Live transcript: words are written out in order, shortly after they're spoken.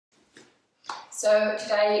So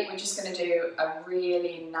today we're just going to do a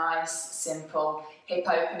really nice, simple hip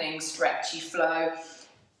opening, stretchy flow.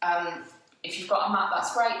 If you've got a mat,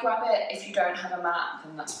 that's great, grab it. If you don't have a mat,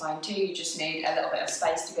 then that's fine too. You just need a little bit of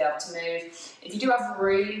space to be able to move. If you do have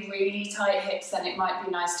really, really tight hips, then it might be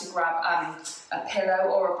nice to grab a pillow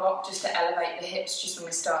or a block just to elevate the hips just when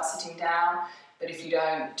we start sitting down. But if you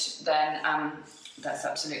don't, then that's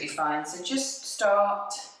absolutely fine. So just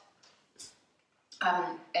start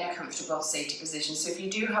in a comfortable seated position. So if you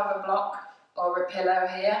do have a block or a pillow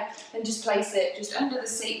here, then just place it just under the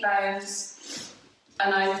seat bones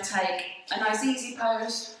and either take a nice easy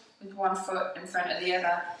pose with one foot in front of the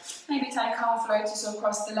other. Maybe take half lotus or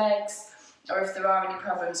cross the legs, or if there are any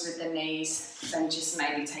problems with the knees, then just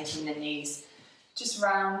maybe taking the knees just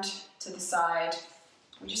round to the side.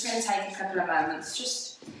 We're just going to take a couple of moments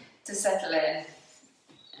just to settle in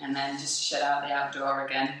and then just shut out the outdoor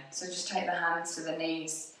again. So just take the hands to the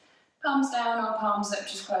knees, palms down or palms up,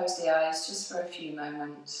 just close the eyes just for a few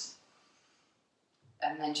moments.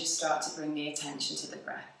 And then just start to bring the attention to the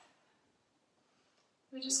breath.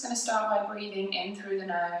 We're just going to start by breathing in through the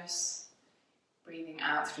nose, breathing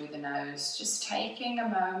out through the nose, just taking a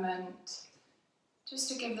moment just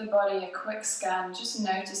to give the body a quick scan, just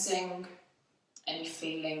noticing any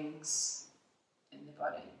feelings in the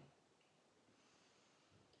body.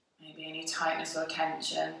 Maybe any tightness or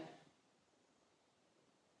tension.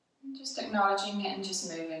 And just acknowledging it and just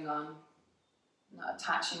moving on, not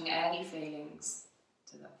attaching any feelings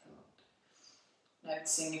to that thought.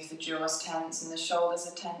 Noticing if the jaw's tense and the shoulders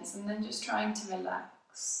are tense, and then just trying to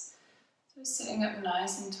relax. So sitting up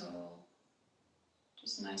nice and tall.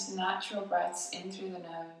 Just nice natural breaths in through the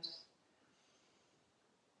nose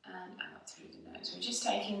and out through the nose. We're just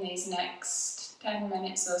taking these next 10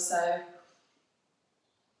 minutes or so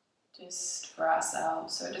just for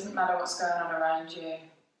ourselves. So it doesn't matter what's going on around you.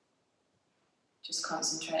 Just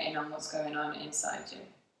concentrating on what's going on inside you.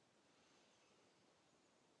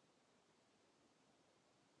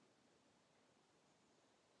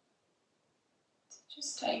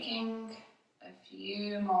 Just taking a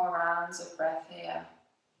few more rounds of breath here.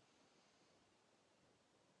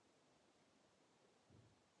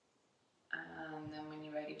 And then when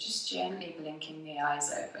you're ready, just gently blinking the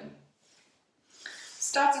eyes open.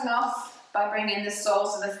 Starting off by bringing the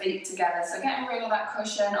soles of the feet together. So getting rid of that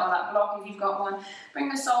cushion or that block if you've got one. Bring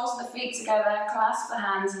the soles of the feet together, clasp the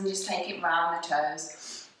hands and just take it round the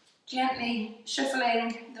toes. Gently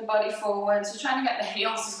shuffling the body forward, so trying to get the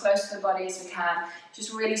heels as close to the body as we can.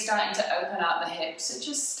 Just really starting to open up the hips. So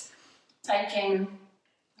just taking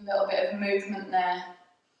a little bit of movement there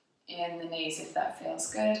in the knees if that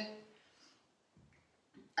feels good.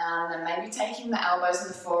 And then maybe taking the elbows and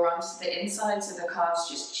the forearms to the insides of the calves,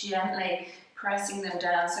 just gently pressing them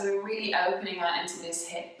down. So we're really opening out into this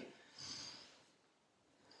hip.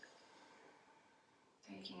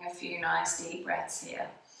 Taking a few nice deep breaths here.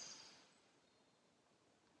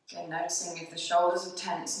 Again, noticing if the shoulders are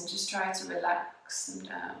tense and just try to relax them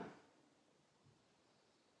down.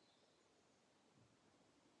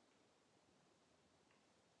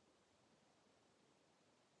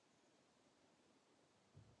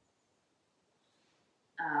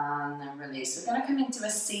 And then release. We're going to come into a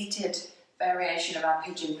seated variation of our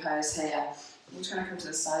pigeon pose here. I'm just going to come to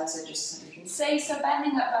the side so just so you can see. So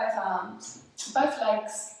bending up both arms, both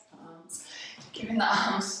legs, keeping the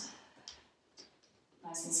arms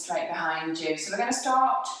nice and straight behind you. So we're going to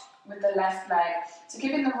start with the left leg. So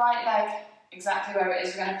keeping the right leg exactly where it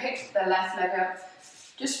is, we're going to pick the left leg up,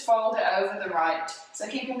 just fold it over the right. So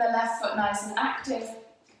keeping the left foot nice and active,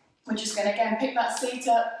 we're just going to again pick that seat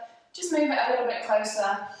up, just move it a little bit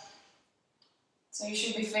closer. So you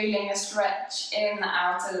should be feeling a stretch in the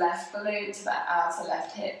outer left glute to that outer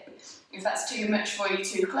left hip. If that's too much for you,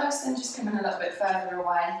 too close, then just come in a little bit further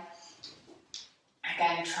away.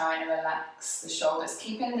 Again, trying to relax the shoulders,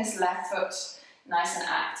 keeping this left foot nice and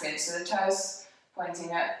active, so the toes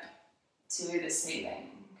pointing up to the ceiling.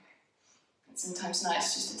 It's sometimes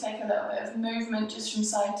nice just to take a little bit of movement just from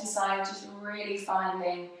side to side, just really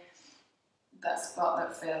finding that spot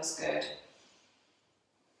that feels good.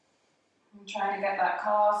 I'm trying to get that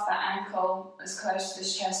calf, that ankle as close to the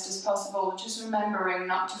chest as possible, just remembering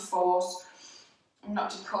not to force,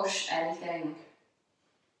 not to push anything.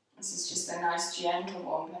 This is just a nice gentle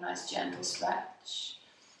one, a nice gentle stretch.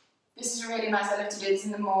 This is really nice. I love to do this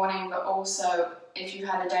in the morning, but also if you've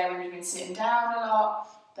had a day when you've been sitting down a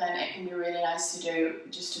lot, then it can be really nice to do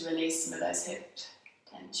just to release some of those hip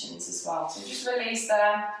tensions as well. So just release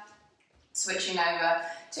there, switching over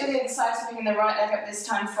to the other side, so picking the right leg up this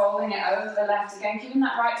time, folding it over the left again, keeping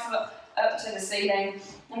that right foot up to the ceiling,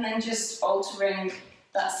 and then just altering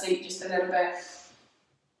that seat just a little bit.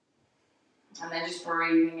 And then just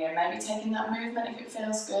breathing in, maybe taking that movement if it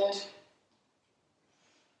feels good.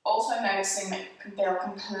 Also noticing it can feel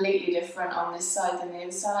completely different on this side than the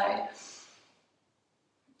other side.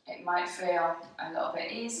 It might feel a little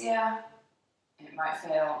bit easier. It might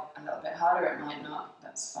feel a little bit harder, it might not.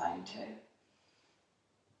 That's fine too.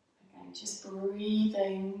 Again, just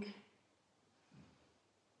breathing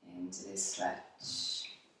into this stretch.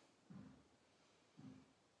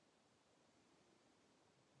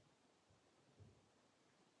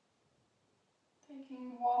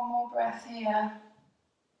 Taking one more breath here.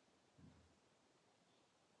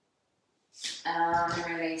 And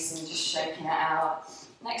releasing, just shaking it out.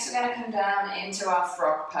 Next we're going to come down into our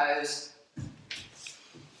frog pose.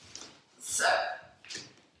 So,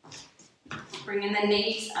 bringing the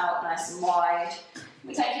knees out nice and wide.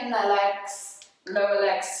 We're taking the legs, lower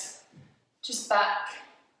legs, just back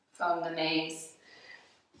from the knees.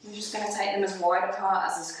 We're just going to take them as wide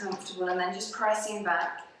apart as is comfortable and then just pressing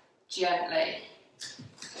back gently.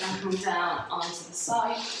 And come down onto the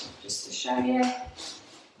side, just to show you.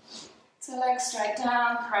 So legs straight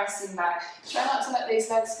down, pressing back. Try not to let these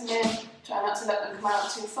legs come in, try not to let them come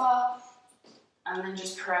out too far. And then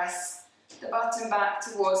just press the bottom back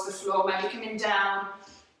towards the floor, maybe coming down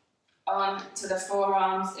onto the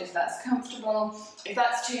forearms if that's comfortable. If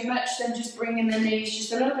that's too much, then just bringing the knees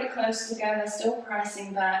just a little bit closer together, still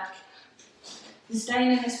pressing back. And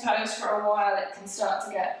staying in this pose for a while, it can start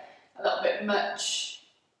to get a little bit much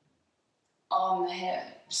on the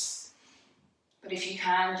hips. But if you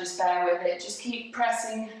can, just bear with it. Just keep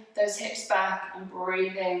pressing those hips back and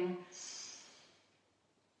breathing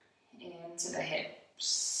into the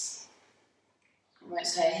hips. I won't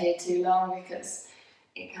stay here too long because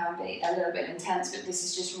it can be a little bit intense, but this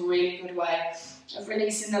is just a really good way of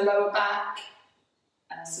releasing the lower back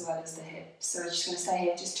as well as the hips. So we're just going to stay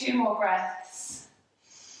here just 2 more breaths.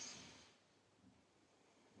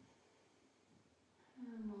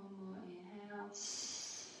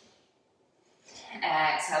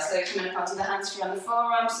 Exhale, slowly coming up onto the hands from the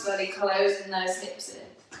forearms, slowly closing those hips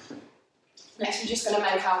in. Next, we're just going to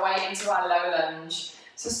make our way into our low lunge.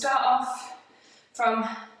 So start off from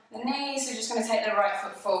the knees, we're just going to take the right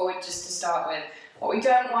foot forward just to start with. What we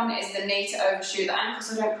don't want is the knee to overshoot the ankle,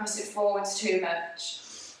 so don't press it forwards too much.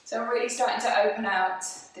 So we're really starting to open out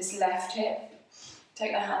this left hip.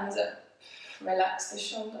 Take the hands up, relax the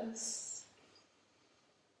shoulders.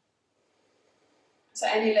 So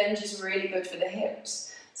any lunge is really good for the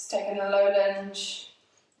hips. So taking a low lunge,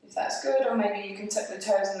 if that's good, or maybe you can tuck the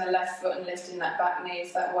toes on the left foot and lifting that back knee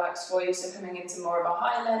if that works for you. So coming into more of a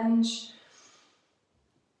high lunge.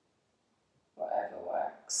 Whatever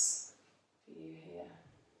works for you here.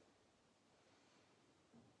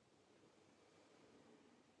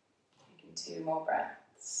 Taking 2 more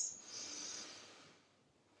breaths.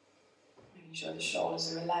 Making sure the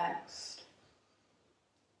shoulders are relaxed.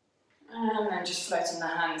 And then just floating the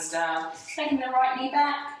hands down. Taking the right knee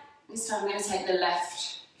back. This time I'm going to take the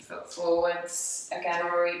left foot forwards. Again,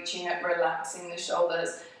 we're reaching up, relaxing the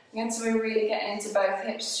shoulders. Again, so we're really getting into both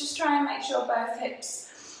hips. Just try and make sure both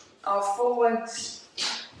hips are forwards.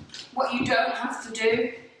 What you don't have to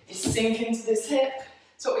do is sink into this hip.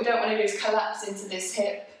 So what we don't want to do is collapse into this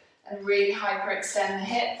hip and really hyperextend the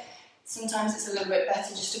hip. Sometimes it's a little bit better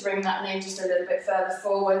just to bring that knee just a little bit further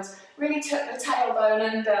forwards. Really tuck the tailbone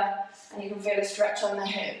under and you can feel a stretch on the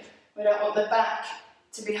hip. We don't want the back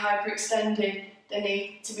to be hyperextended, the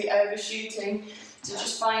knee to be overshooting. So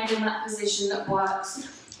just finding that position that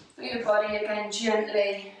works for your body. Again,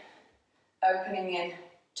 gently opening in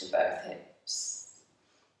to both hips.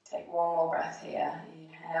 Take 1 more breath here.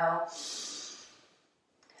 Inhale.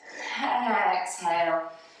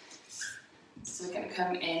 Exhale. So we're going to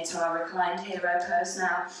come into our reclined hero pose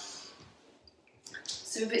now.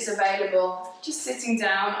 So if it's available, just sitting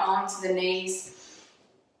down onto the knees,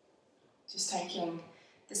 just taking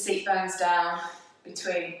the seat bones down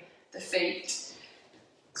between the feet.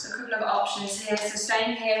 So a couple of options here, so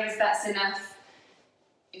staying here if that's enough.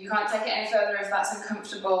 If you can't take it any further, if that's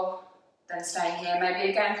uncomfortable, then staying here.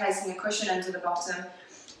 Maybe again placing a cushion under the bottom.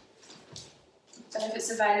 But if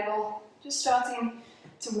it's available, just starting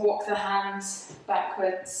to walk the hands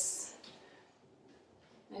backwards.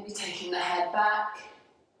 Maybe taking the head back.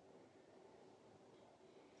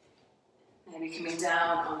 Maybe coming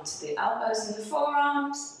down onto the elbows and the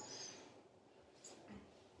forearms.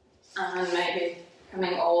 And maybe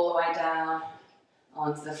coming all the way down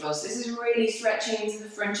onto the floor. So this is really stretching into the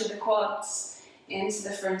front of the quads, into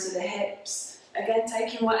the front of the hips. Again,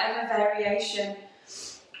 taking whatever variation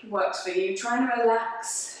works for you. Trying to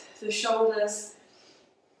relax the shoulders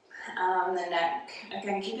and the neck.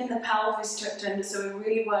 Again, keeping the pelvis tucked under, so we're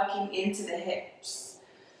really working into the hips.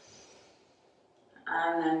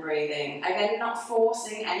 And then breathing. Again, not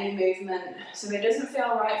forcing any movement. So if it doesn't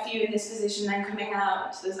feel right for you in this position, then coming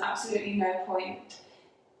out. There's absolutely no point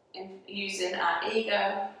in using our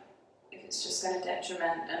ego if it's just going to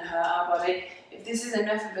detriment and hurt our body. If this is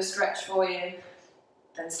enough of a stretch for you,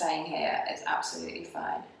 then staying here is absolutely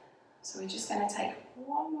fine. So we're just going to take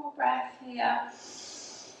one more breath here.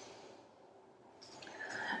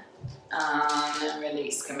 And then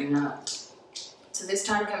release, coming out. So this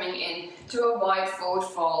time coming in to a wide forward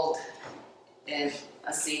fold in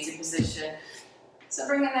a seated position. So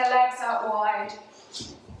bringing the legs out wide,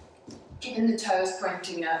 keeping the toes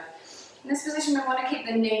pointing up. In this position, we want to keep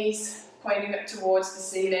the knees pointing up towards the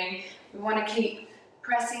ceiling. We want to keep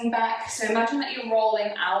pressing back. So imagine that you're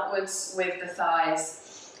rolling outwards with the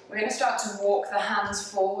thighs. We're going to start to walk the hands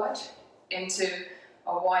forward into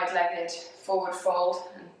a wide-legged forward fold.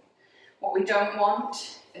 And what we don't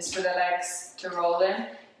want is for the legs to roll in.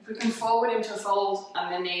 If we come forward into a fold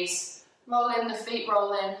and the knees roll in, the feet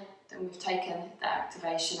roll in, then we've taken the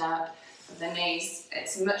activation out of the knees.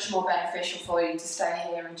 It's much more beneficial for you to stay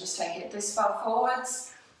here and just take it this far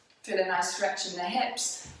forwards. Feel a nice stretch in the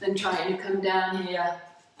hips, then trying to come down here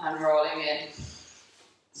and rolling in.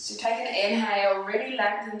 So take an inhale, really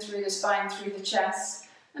lengthen through the spine, through the chest.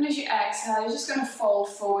 And as you exhale, you're just going to fold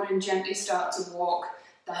forward and gently start to walk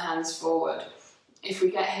the hands forward. If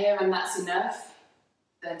we get here and that's enough,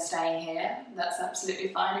 then staying here, that's absolutely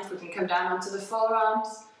fine. If we can come down onto the forearms,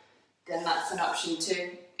 then that's an option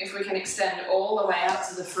too. If we can extend all the way out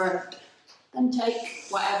to the front, then take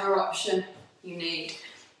whatever option you need.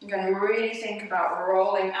 You're going to really think about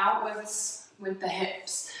rolling outwards with the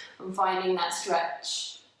hips and finding that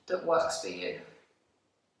stretch that works for you.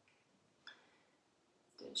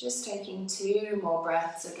 So just taking 2 more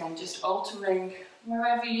breaths, again, just altering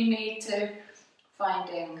wherever you need to,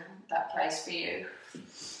 finding that place for you.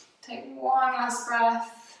 Take one last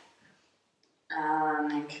breath, and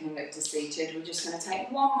then coming up to seated. We're just going to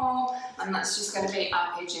take one more, and that's just going to be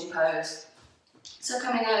our pigeon pose. So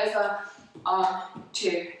coming over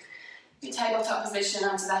to your tabletop position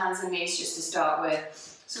onto the hands and knees just to start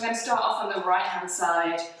with. So we're going to start off on the right hand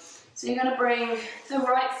side. So you're going to bring the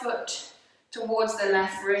right foot towards the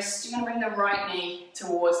left wrist. You're going to bring the right knee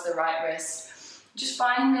towards the right wrist. Just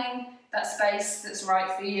finding that space that's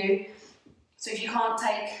right for you. So if you can't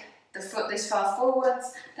take the foot this far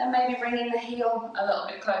forwards, then maybe bringing the heel a little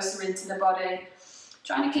bit closer into the body.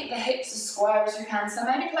 Trying to keep the hips as square as you can. So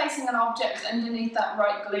maybe placing an object underneath that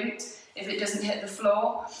right glute if it doesn't hit the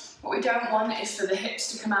floor. What we don't want is for the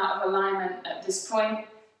hips to come out of alignment at this point,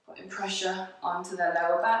 putting pressure onto the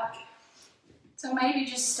lower back. So maybe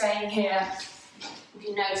just staying here. If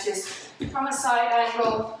you notice from a side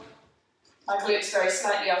angle, my glutes very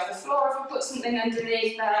slightly off the floor. If I put something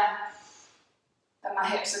underneath there, then my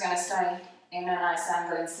hips are going to stay in a nice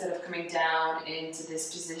angle instead of coming down into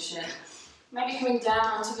this position. Maybe coming down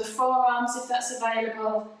onto the forearms if that's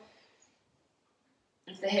available.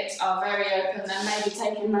 If the hips are very open, then maybe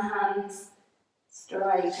taking the hands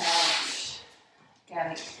straight out.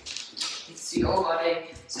 Again, it's your body.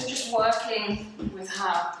 So just working with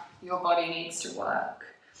how your body needs to work.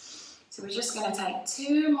 So we're just going to take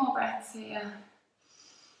 2 more breaths here.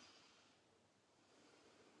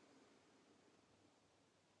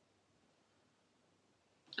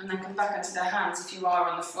 And then come back onto the hands if you are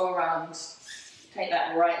on the forearms. Take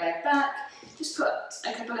that right leg back. Just put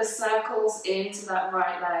a couple of circles into that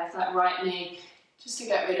right leg, that right knee, just to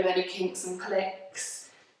get rid of any kinks and clicks.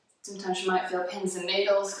 Sometimes you might feel pins and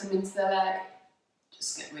needles come into the leg.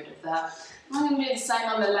 Just get rid of that. I'm going to do the same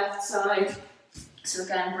on the left side. So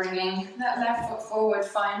again, bringing that left foot forward,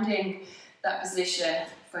 finding that position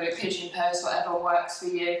for your pigeon pose, whatever works for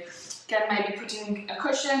you. Again, maybe putting a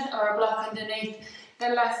cushion or a block underneath the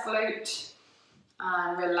left glute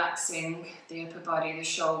and relaxing the upper body, the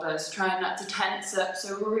shoulders, trying not to tense up,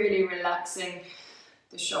 so really relaxing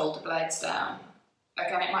the shoulder blades down.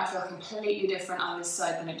 Again, it might feel completely different on this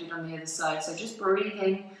side than it did on the other side, so just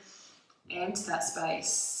breathing into that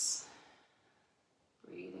space,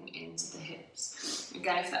 breathing into the hips.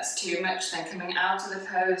 Again, if that's too much, then coming out of the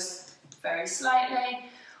pose very slightly,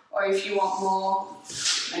 or if you want more,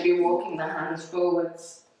 maybe walking the hands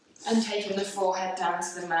forwards and taking the forehead down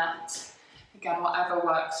to the mat. Again, whatever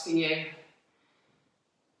works for you.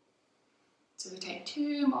 So we take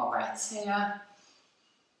 2 more breaths here.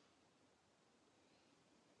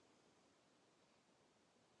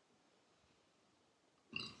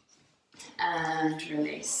 And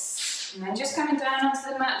release. And then just coming down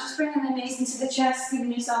onto the mat, just bringing the knees into the chest,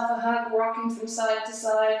 giving yourself a hug, rocking from side to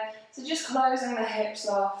side. So just closing the hips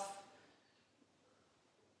off.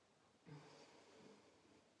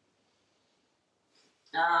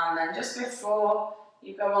 And then just before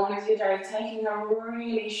you go on with your day, taking a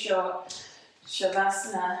really short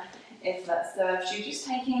Shavasana, if that serves you. Just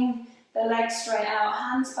taking the legs straight out,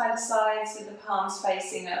 hands by the sides with the palms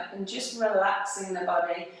facing up, and just relaxing the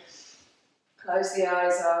body. Close the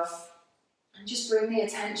eyes off, and just bring the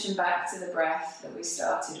attention back to the breath that we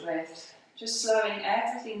started with. Just slowing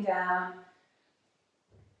everything down.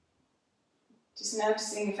 Just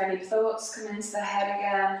noticing if any thoughts come into the head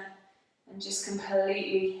again, and just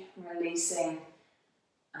completely releasing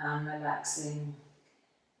and relaxing.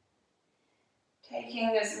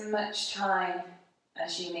 Taking as much time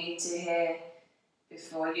as you need to here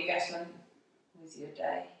before you get on with your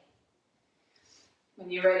day. When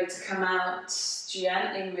you're ready to come out,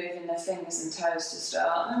 gently moving the fingers and toes to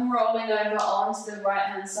start, and rolling over onto the right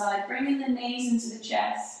hand side, bringing the knees into the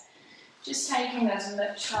chest, just taking as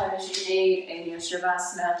much time as you need in your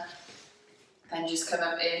Shavasana. Then just come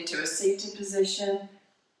up into a seated position.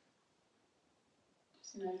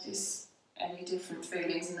 Just notice any different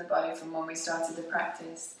feelings in the body from when we started the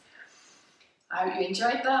practice. I hope you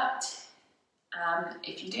enjoyed that.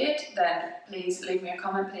 If you did, then please leave me a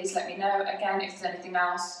comment, please let me know. Again, if there's anything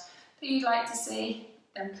else that you'd like to see,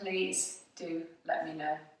 then please do let me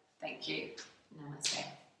know. Thank you. Namaste.